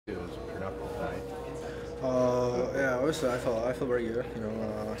obviously I felt very good.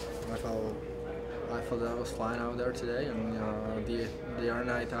 I felt that I was flying out there today, and the other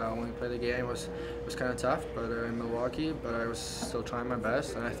night when we played the game was kind of tough, but in Milwaukee. But I was still trying my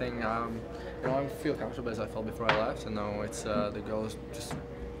best, and I think I feel comfortable as I felt before I left. And now it's the goal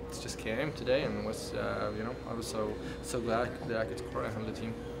just came today, and was I was so glad that I could score on the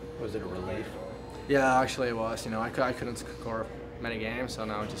team. Was it a relief? Yeah, actually it was. I couldn't score many games, so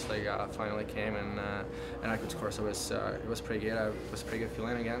now it just finally came, and I could score. So it was pretty good. It was a pretty good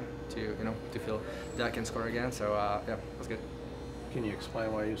feeling again to feel that I can score again. So yeah, it was good. Can you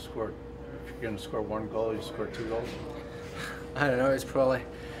explain why you scored? If you're going to score 1 goal, you scored 2 goals. I don't know. It's probably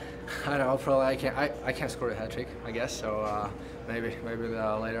I can't score a hat trick, I guess. So maybe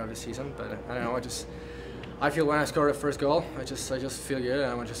later of the season. But I don't know. I feel when I score the first goal, I just feel good, and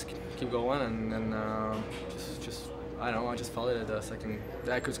I want to just keep going, and just. I don't know, I just felt it at the second,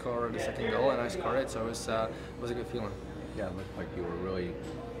 that I could score the second goal, and I scored it, so it was a good feeling. Yeah, it looked like you were really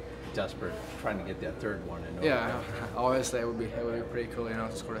desperate trying to get that third one. Yeah, obviously it would be pretty cool,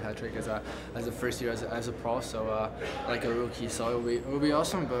 to score a hat trick as a first year as a pro, so like a rookie, so it would be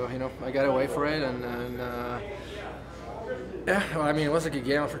awesome. But I got to wait for it, and yeah, well, I mean, it was a good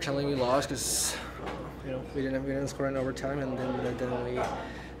game. Unfortunately, we lost because we didn't score in overtime, and then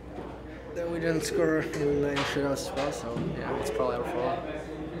we didn't score in 9 shootouts as well, so yeah, it's probably our fault.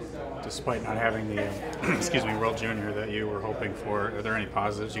 Despite not having the World Junior that you were hoping for, are there any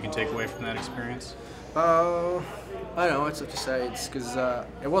positives you can take away from that experience? I don't know. It's tough to say. It's because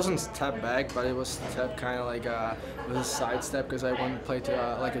it wasn't step back, but it was step kind of like it was a side step because I wanted to play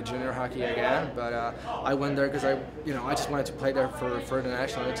to like a junior hockey again. But I went there because I just wanted to play there for the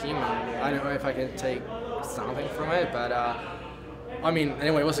national team, and I don't know if I can take something from it, but. I mean,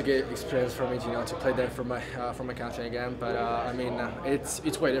 anyway, it was a good experience for me to play there for my country again. But I mean,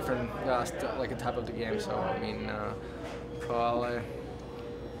 it's way different, like a type of the game. So I mean, probably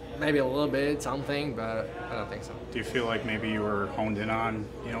maybe a little bit something, but I don't think so. Do you feel like maybe you were honed in on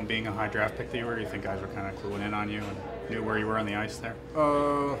being a high draft pick that you were? Do you think guys were kind of cluing in on you and knew where you were on the ice there?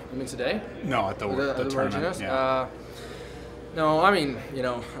 I mean today? No, at the tournament. Yeah. No, I mean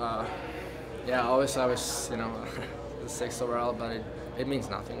yeah, obviously I was the 6th overall, but it means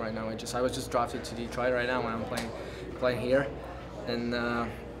nothing right now. I was just drafted to Detroit right now when I'm playing here, and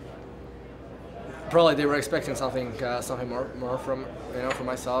probably they were expecting something more from from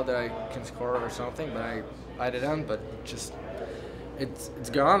myself that I can score or something, but I didn't. But just it's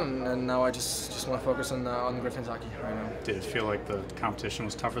gone, and now I just want to focus on Griffins hockey right now. Did it feel like the competition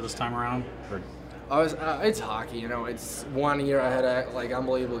was tougher this time around? Or? It's hockey, It's 1 year I had a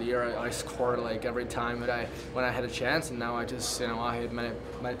unbelievable year. I scored like every time when I had a chance, and now I just I had my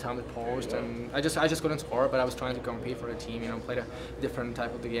time to post, and I just couldn't score. But I was trying to compete for the team, play a different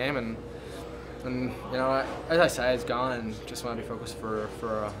type of the game, and as I said, it's gone, and just want to be focused for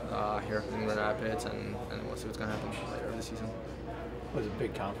here in Grand Rapids, and we'll see what's gonna happen later this season. Was it a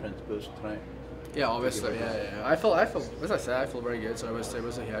big confidence boost tonight? Yeah, obviously, yeah. I feel, as I said, I feel very good. So it was a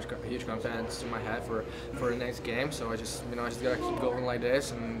huge confidence in my head for the next game. So I just gotta keep going like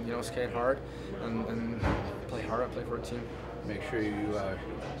this, and skate hard, and play hard. I play for a team. Make sure you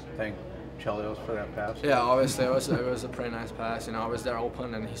thank Chelios for that pass. Yeah, obviously, it was a pretty nice pass. I was there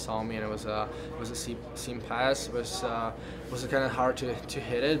open, and he saw me, and it was a seam pass. It was kind of hard to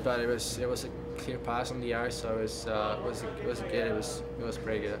hit it, but it was a clear pass on the ice. So it was good. It was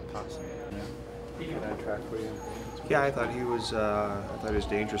pretty good pass. Yeah. Can I track for you? Yeah, I thought he was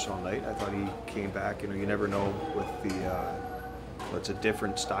dangerous all night. I thought he came back. You never know with it's a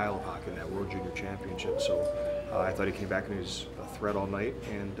different style of hockey in that World Junior Championship. So I thought he came back and he was a threat all night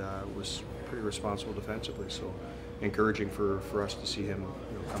and was pretty responsible defensively. So encouraging for us to see him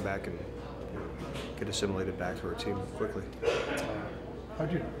come back and get assimilated back to our team quickly. How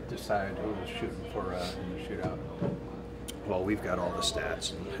did you decide who was shooting for in the shootout? Well, we've got all the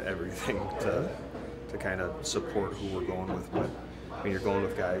stats and everything to kind of support who we're going with, but I mean, you're going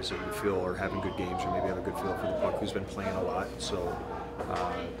with guys that you feel are having good games or maybe have a good feel for the puck, who's been playing a lot. So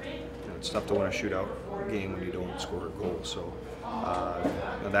it's tough to win a shootout game when you don't score a goal. So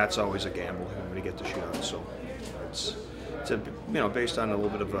that's always a gamble when you get to shootout. So it's based on a little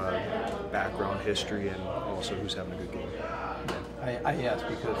bit of a background history and also who's having a good game. I asked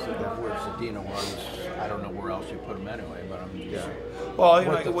because where Zadina was, I don't know where else you put him anyway, but I'm just... Yeah. Well,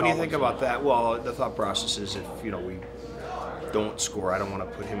 when you think about that, well, the thought process is if, we don't score, I don't want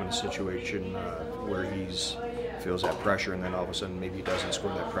to put him in a situation where feels that pressure, and then all of a sudden maybe he doesn't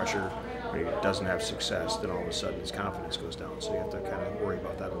score that pressure, or he doesn't have success, then all of a sudden his confidence goes down. So you have to kind of worry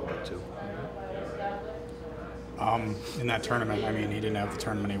about that a little bit too. In that tournament, I mean, he didn't have the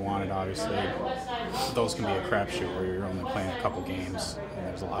tournament he wanted, obviously. Those can be a crapshoot where you're only playing a couple games and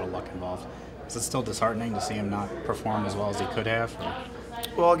there's a lot of luck involved. Is it still disheartening to see him not perform as well as he could have? Or?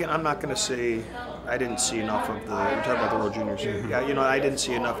 Well, again, I'm not going to say I didn't see enough of the. You're talking about the World Juniors. Mm-hmm. Yeah, I didn't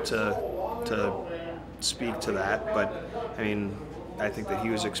see enough to speak to that. But I mean, I think that he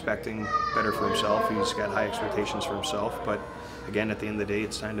was expecting better for himself. He's got high expectations for himself. But again, at the end of the day,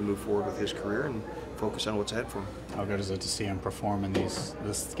 it's time to move forward with his career and focus on what's ahead for him. How good is it to see him perform in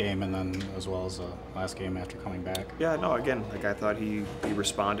this game and then as well as the last game after coming back? Yeah, no, again, like I thought he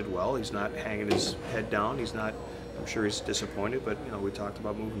responded well. He's not hanging his head down. He's not. I'm sure he's disappointed, but we talked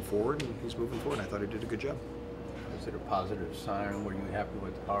about moving forward, and he's moving forward. I thought he did a good job. Is it a positive sign? Were you happy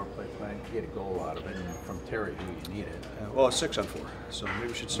with the power play playing? You get a goal out of it, and from Terry, who you needed. Well, it's 6-on-4, so maybe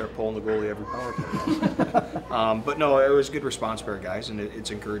we should start pulling the goalie every power play. But no, it was good response by our guys, and it's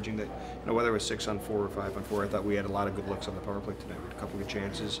encouraging that whether it was 6-on-4 or 5-on-4, I thought we had a lot of good looks on the power play today. We had a couple good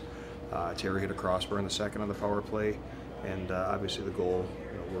chances. Terry hit a crossbar in the second on the power play, and obviously the goal.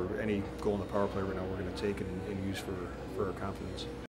 Any goal in the power play right now, we're going to take and use for our confidence.